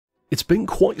It's been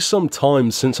quite some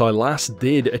time since I last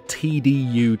did a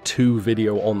TDU2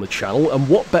 video on the channel, and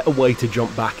what better way to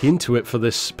jump back into it for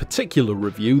this particular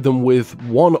review than with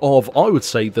one of, I would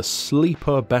say, the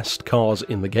sleeper best cars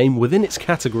in the game, within its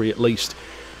category at least,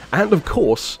 and of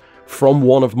course, from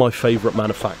one of my favourite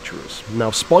manufacturers. Now,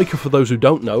 Spyker, for those who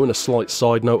don't know, and a slight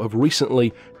side note, have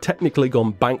recently technically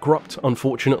gone bankrupt,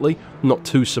 unfortunately. Not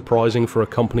too surprising for a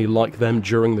company like them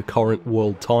during the current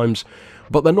world times.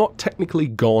 But they're not technically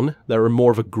gone, they're in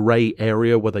more of a grey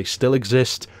area where they still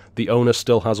exist, the owner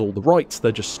still has all the rights,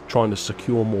 they're just trying to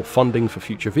secure more funding for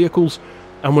future vehicles.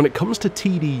 And when it comes to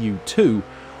TDU2,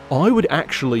 I would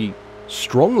actually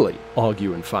strongly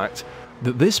argue, in fact,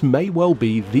 that this may well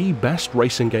be the best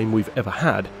racing game we've ever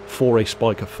had for a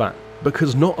Spyker fan.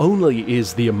 Because not only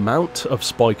is the amount of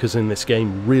Spykers in this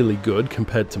game really good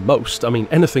compared to most, I mean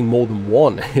anything more than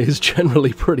one is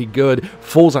generally pretty good.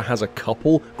 Forza has a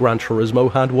couple, Gran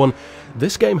Turismo had one.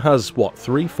 This game has, what,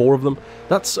 3, 4 of them?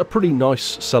 That's a pretty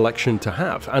nice selection to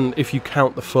have, and if you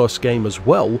count the first game as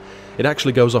well, it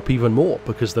actually goes up even more,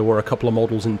 because there were a couple of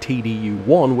models in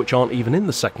TDU1 which aren't even in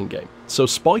the second game. So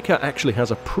Spyker actually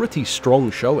has a pretty strong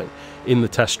showing in the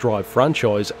Test Drive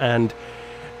franchise, and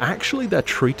actually they're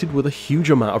treated with a huge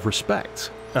amount of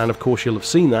respect. And of course you'll have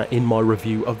seen that in my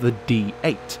review of the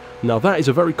D8. Now that is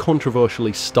a very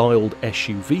controversially styled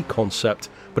SUV concept,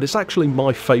 but it's actually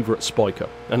my favourite Spyker,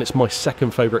 and it's my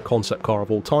second favourite concept car of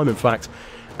all time, in fact,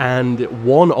 and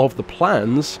one of the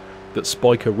plans that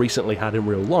Spyker recently had in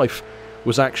real life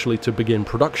was actually to begin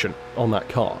production on that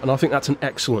car, and I think that's an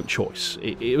excellent choice.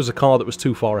 It was a car that was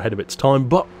too far ahead of its time,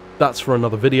 but that's for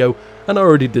another video, and I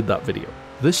already did that video.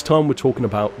 This time we're talking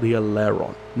about the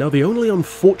Aileron. Now, the only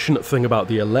unfortunate thing about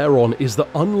the Aileron is that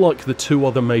unlike the two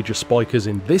other major Spykers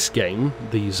in this game,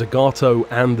 the Zagato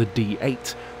and the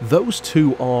D8, those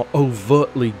two are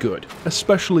overtly good,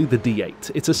 especially the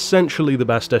D8. It's essentially the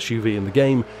best SUV in the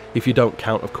game, if you don't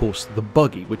count, of course, the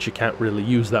buggy, which you can't really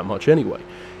use that much anyway.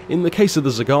 In the case of the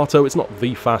Zagato, it's not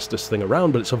the fastest thing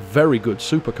around, but it's a very good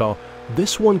supercar.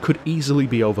 This one could easily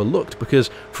be overlooked because,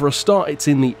 for a start, it's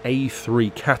in the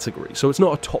A3 category, so it's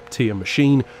not a top-tier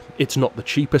machine, it's not the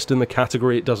cheapest in the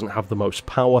category, it doesn't have the most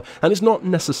power, and it's not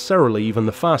necessarily even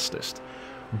the fastest.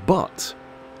 But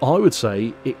I would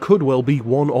say it could well be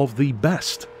one of the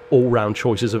best all-round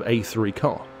choices of A3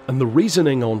 car. And the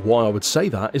reasoning on why I would say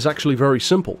that is actually very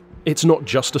simple. It's not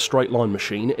just a straight line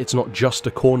machine, it's not just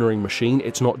a cornering machine,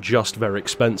 it's not just very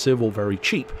expensive or very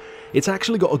cheap. It's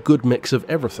actually got a good mix of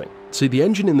everything. See, the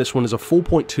engine in this one is a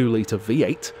 4.2 litre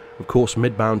V8, of course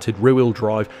mid-mounted rear-wheel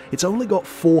drive. It's only got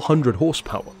 400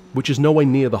 horsepower, which is nowhere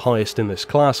near the highest in this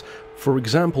class. For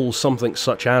example, something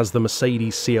such as the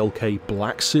Mercedes CLK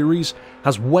Black Series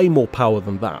has way more power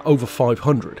than that, over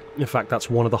 500. In fact, that's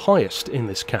one of the highest in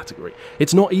this category.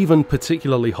 It's not even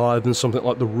particularly higher than something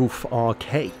like the Roof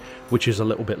RK, which is a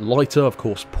little bit lighter, of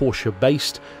course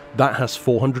Porsche-based. That has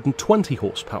 420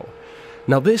 horsepower.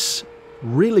 Now this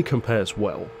really compares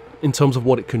well in terms of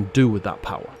what it can do with that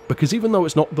power, because even though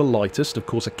it's not the lightest, of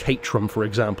course a Caterham for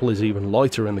example is even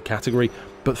lighter in the category,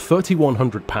 but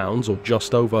 3,100 pounds or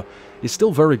just over is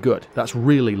still very good. That's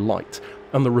really light,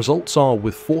 and the results are,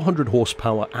 with 400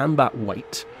 horsepower and that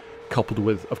weight, coupled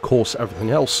with of course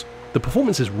everything else, the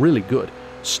performance is really good.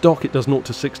 Stock, it does 0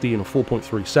 to 60 in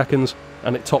 4.3 seconds,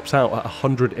 and it tops out at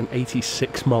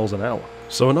 186 miles an hour.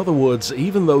 So in other words,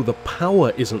 even though the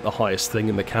power isn't the highest thing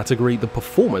in the category, the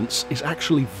performance is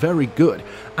actually very good,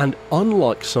 and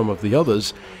unlike some of the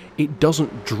others, it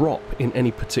doesn't drop in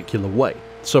any particular way.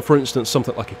 So for instance,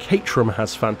 something like a Caterham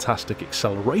has fantastic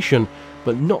acceleration,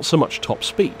 but not so much top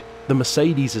speed. The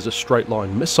Mercedes is a straight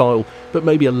line missile, but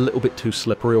maybe a little bit too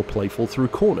slippery or playful through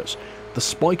corners. The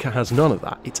Spyker has none of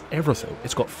that. It's everything.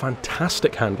 It's got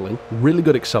fantastic handling, really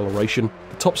good acceleration,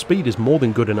 the top speed is more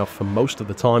than good enough for most of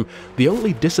the time. The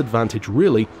only disadvantage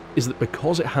really is that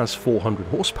because it has 400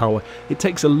 horsepower, it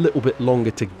takes a little bit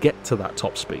longer to get to that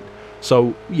top speed.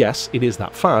 So yes, it is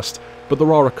that fast, but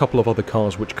there are a couple of other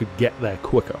cars which could get there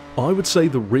quicker. I would say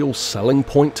the real selling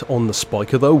point on the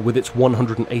Spyker though, with its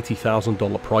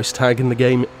 $180,000 price tag in the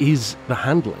game, is the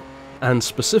handling. And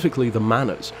specifically the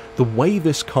manners. The way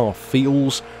this car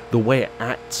feels, the way it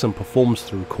acts and performs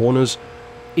through corners,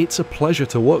 it's a pleasure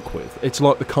to work with. It's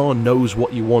like the car knows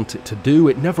what you want it to do,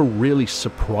 it never really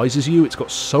surprises you, it's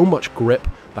got so much grip,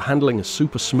 the handling is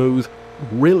super smooth,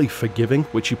 really forgiving,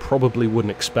 which you probably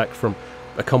wouldn't expect from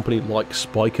a company like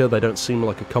Spyker. They don't seem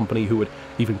like a company who would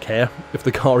even care if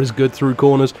the car is good through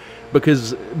corners,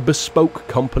 because bespoke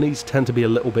companies tend to be a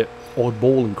little bit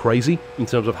oddball and crazy in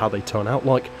terms of how they turn out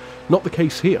like. Not the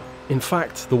case here. In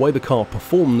fact, the way the car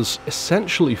performs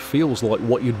essentially feels like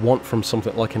what you'd want from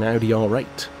something like an Audi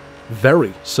R8.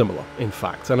 Very similar, in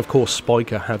fact, and of course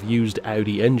Spyker have used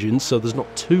Audi engines, so there's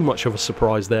not too much of a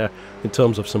surprise there in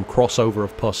terms of some crossover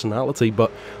of personality,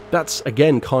 but that's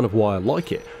again kind of why I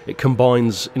like it. It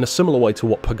combines in a similar way to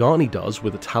what Pagani does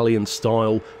with Italian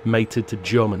style mated to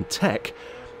German tech.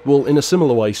 Well, in a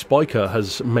similar way, Spyker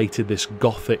has mated this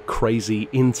gothic, crazy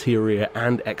interior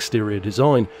and exterior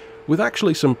design with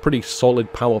actually some pretty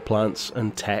solid power plants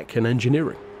and tech and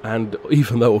engineering. And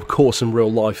even though, of course, in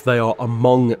real life they are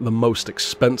among the most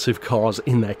expensive cars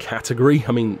in their category,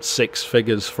 I mean, 6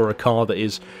 figures for a car that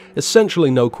is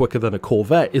essentially no quicker than a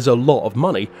Corvette is a lot of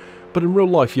money, but in real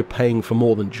life you're paying for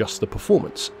more than just the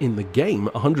performance. In the game,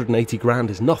 180 grand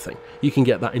is nothing. You can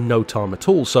get that in no time at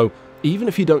all, so even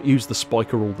if you don't use the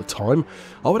Spyker all the time,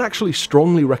 I would actually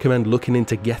strongly recommend looking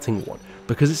into getting one,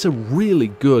 because it's a really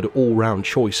good all-round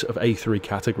choice of A3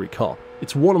 category car.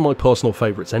 It's one of my personal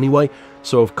favourites anyway,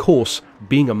 so of course,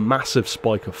 being a massive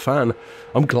Spyker fan,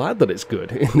 I'm glad that it's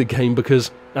good in the game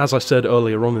because, as I said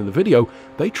earlier on in the video,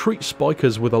 they treat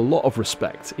Spykers with a lot of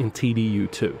respect in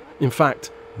TDU2. In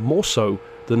fact, more so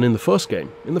than in the first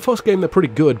game. In the first game they're pretty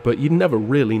good, but you never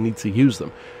really need to use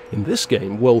them. In this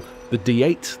game, well, the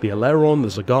D8, the Aileron, the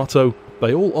Zagato,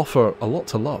 they all offer a lot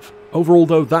to love. Overall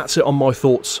though, that's it on my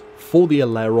thoughts for the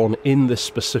Aileron in this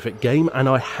specific game, and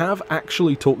I have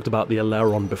actually talked about the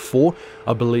Aileron before.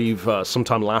 I believe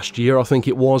sometime last year, I think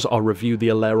it was, I reviewed the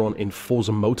Aileron in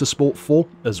Forza Motorsport 4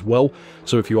 as well,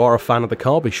 so if you are a fan of the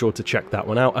car, be sure to check that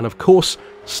one out, and of course,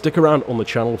 stick around on the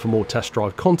channel for more test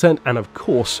drive content, and of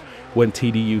course, when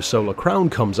TDU Solar Crown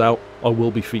comes out, I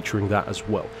will be featuring that as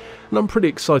well. And I'm pretty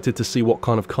excited to see what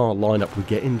kind of car lineup we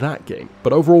get in that game.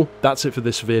 But overall, that's it for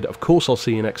this vid. Of course, I'll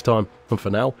see you next time, and for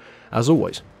now, as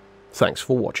always, thanks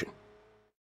for watching.